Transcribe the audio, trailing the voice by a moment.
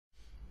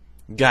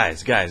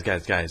Guys,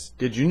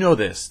 did you know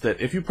this? That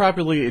if you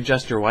properly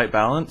adjust your white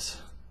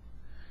balance,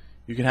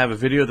 you can have a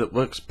video that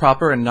looks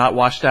proper and not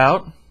washed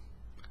out?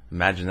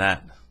 Imagine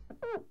that.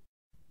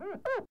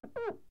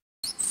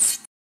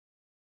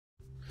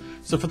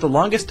 So for the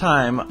longest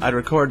time, I'd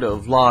record a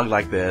vlog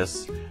like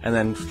this, and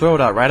then throw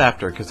it out right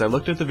after, because I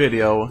looked at the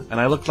video,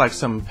 and I looked like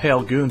some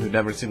pale goon who'd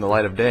never seen the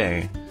light of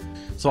day.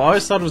 So I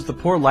always thought it was the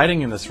poor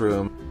lighting in this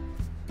room,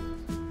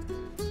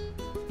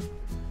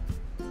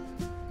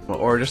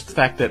 or just the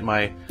fact that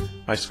my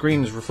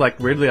screens reflect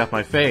weirdly off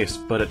my face,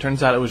 but it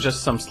turns out it was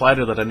just some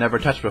slider that I'd never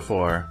touched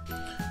before.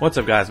 What's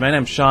up guys, my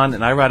name's Sean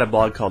and I write a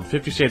blog called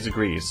 50 Shades of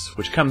Grease,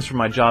 which comes from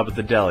my job at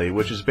the deli,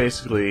 which is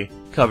basically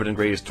covered in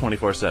grease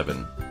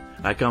 24/7.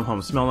 I come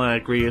home smelling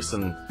like grease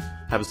and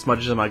have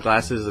smudges in my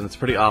glasses and it's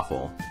pretty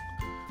awful.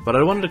 But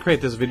I wanted to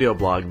create this video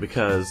blog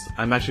because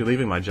I'm actually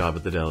leaving my job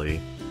at the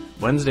deli.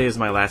 Wednesday is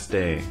my last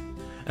day.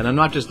 And I'm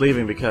not just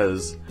leaving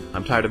because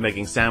I'm tired of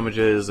making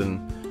sandwiches and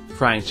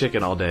frying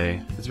chicken all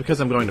day. It's because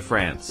I'm going to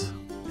France.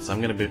 So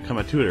I'm going to become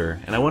a tutor,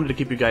 and I wanted to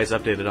keep you guys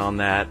updated on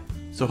that.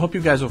 So hope you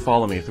guys will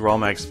follow me through all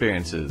my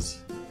experiences.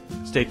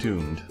 Stay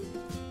tuned.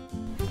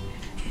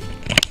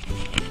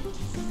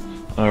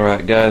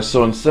 Alright guys,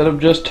 so instead of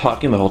just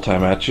talking the whole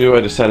time at you, I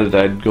decided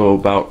I'd go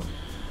about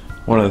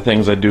one of the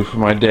things I do for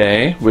my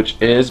day, which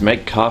is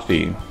make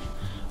coffee.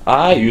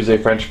 I use a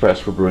French press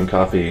for brewing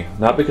coffee.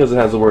 Not because it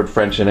has the word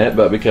French in it,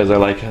 but because I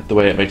like the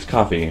way it makes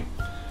coffee.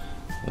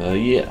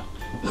 Yeah.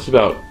 It's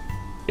about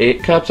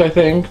 8 cups I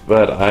think,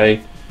 but I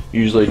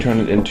usually turn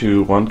it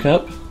into 1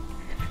 cup.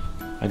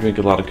 I drink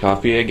a lot of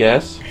coffee, I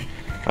guess.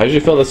 I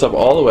usually fill this up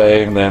all the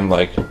way and then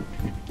like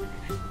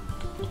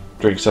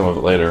drink some of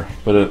it later.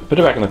 Put it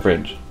back in the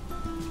fridge.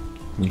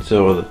 And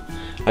so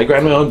I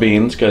grind my own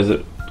beans because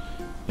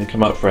they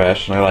come out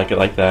fresh and I like it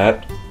like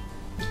that.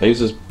 I use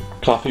this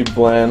coffee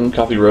blend,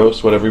 coffee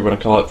roast, whatever you want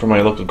to call it, from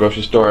my local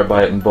grocery store. I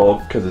buy it in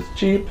bulk because it's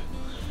cheap.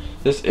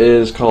 This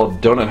is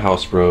called Donut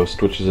House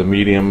Roast, which is a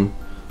medium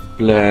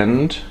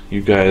blend.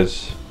 You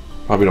guys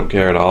probably don't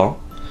care at all.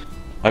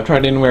 I've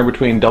tried anywhere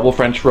between double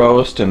French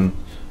roast and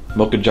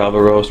mocha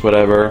java roast,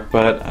 whatever,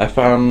 but I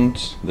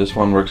found this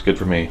one works good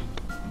for me.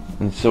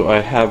 And so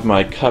I have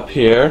my cup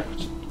here.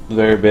 It's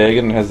very big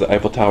and it has the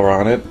Eiffel Tower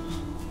on it,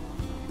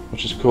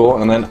 which is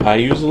cool. And then I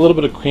use a little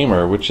bit of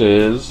creamer,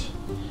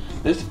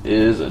 this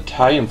is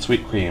Italian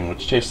sweet cream,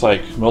 which tastes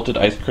like melted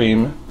ice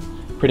cream,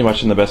 pretty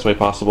much in the best way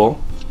possible.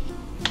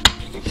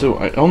 So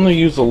I only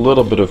use a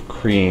little bit of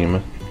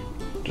cream,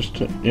 just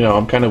to, you know,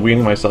 I'm kind of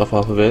weaning myself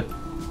off of it.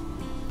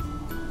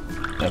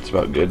 That's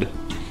about good.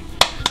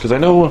 Because I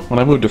know when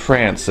I moved to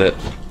France that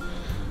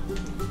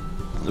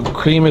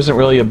cream isn't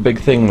really a big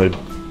thing that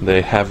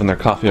they have in their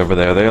coffee over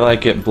there. They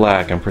like it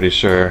black, I'm pretty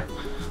sure.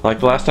 Like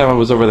the last time I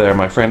was over there,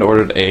 my friend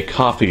ordered a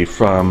coffee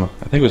from,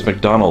 I think it was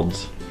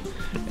McDonald's,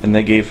 and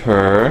they gave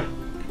her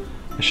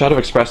a shot of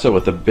espresso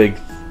with a big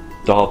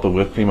dollop of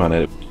whipped cream on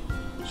it.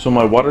 So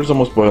my water's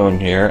almost boiling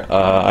here.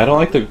 I don't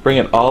like to bring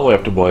it all the way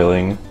up to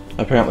boiling.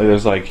 Apparently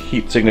there's like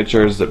heat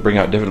signatures that bring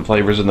out different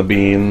flavors in the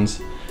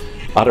beans.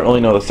 I don't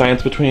really know the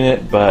science between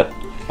it, but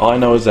all I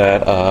know is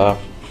that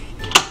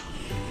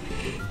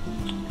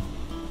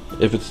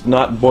if it's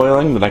not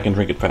boiling, then I can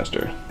drink it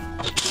faster.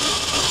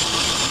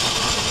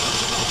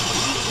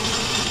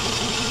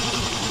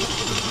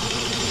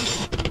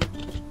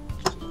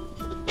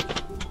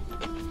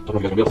 I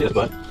don't know if you're gonna be able to see this,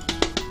 but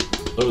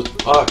those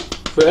are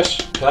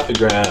fresh coffee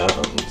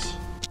grounds.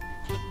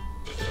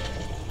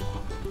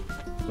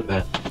 Look at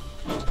that.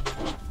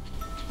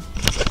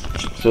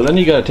 So then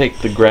you gotta take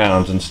the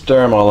grounds and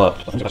stir them all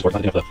up. So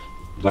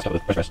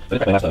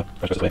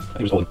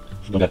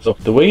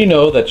the way you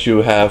know that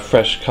you have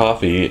fresh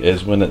coffee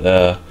is when it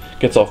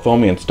gets all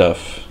foamy and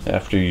stuff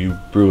after you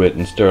brew it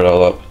and stir it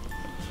all up.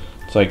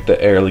 It's like the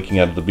air leaking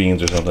out of the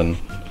beans or something.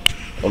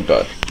 Oh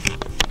god.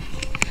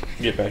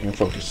 Get back in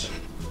focus.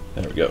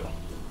 There we go.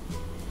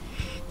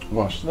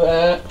 Wash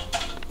that.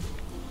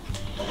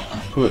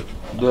 Put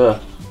the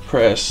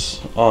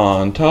press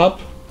on top.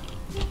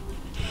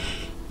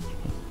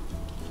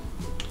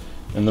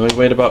 And then we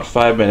wait about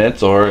 5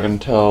 minutes or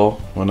until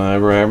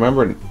whenever I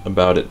remember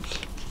about it.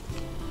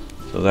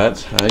 So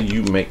that's how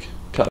you make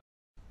coffee.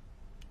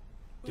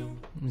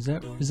 Is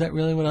that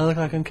really what I look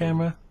like on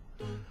camera?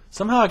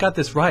 Somehow I got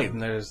this right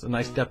and there's a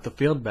nice depth of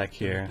field back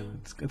here.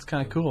 It's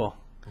kind of cool.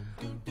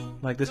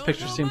 Like this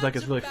picture seems like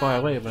it's really far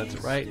away, but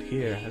it's right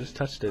here. I just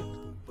touched it.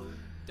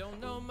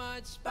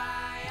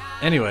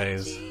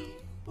 Anyways,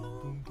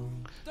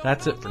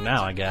 that's it for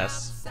now, I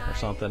guess, or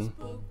something.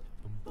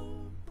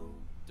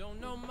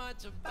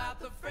 About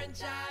the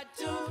French I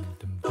do,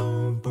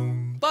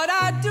 but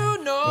I do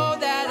know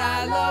that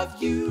I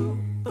love you,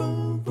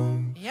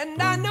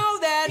 and I know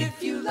that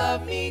if you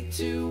love me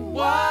too,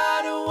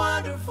 what a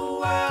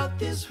wonderful world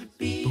this would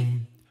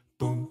be.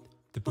 Don't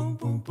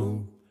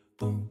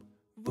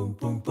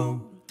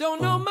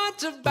know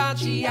much about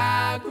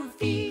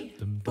geography,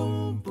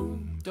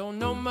 don't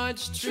know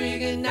much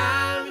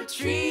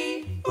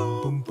trigonometry,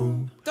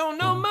 don't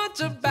know much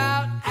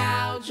about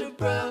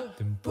algebra,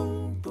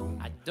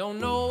 I don't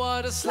know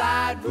what a the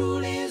slide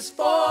rule is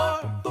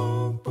for.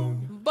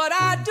 But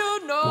I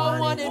do know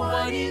one and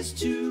one is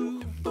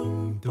two.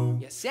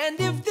 Yes, and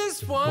if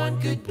this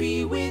one could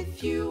be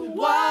with you,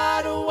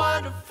 what a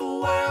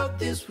wonderful world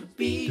this would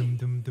be.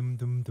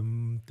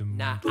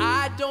 Now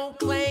I don't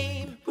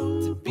claim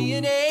to be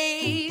an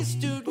A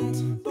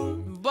student,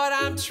 but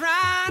I'm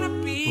trying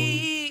to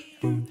be.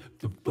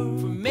 For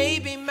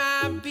maybe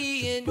my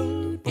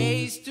being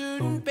A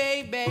student,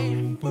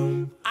 baby,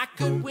 I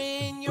could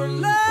win your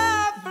love.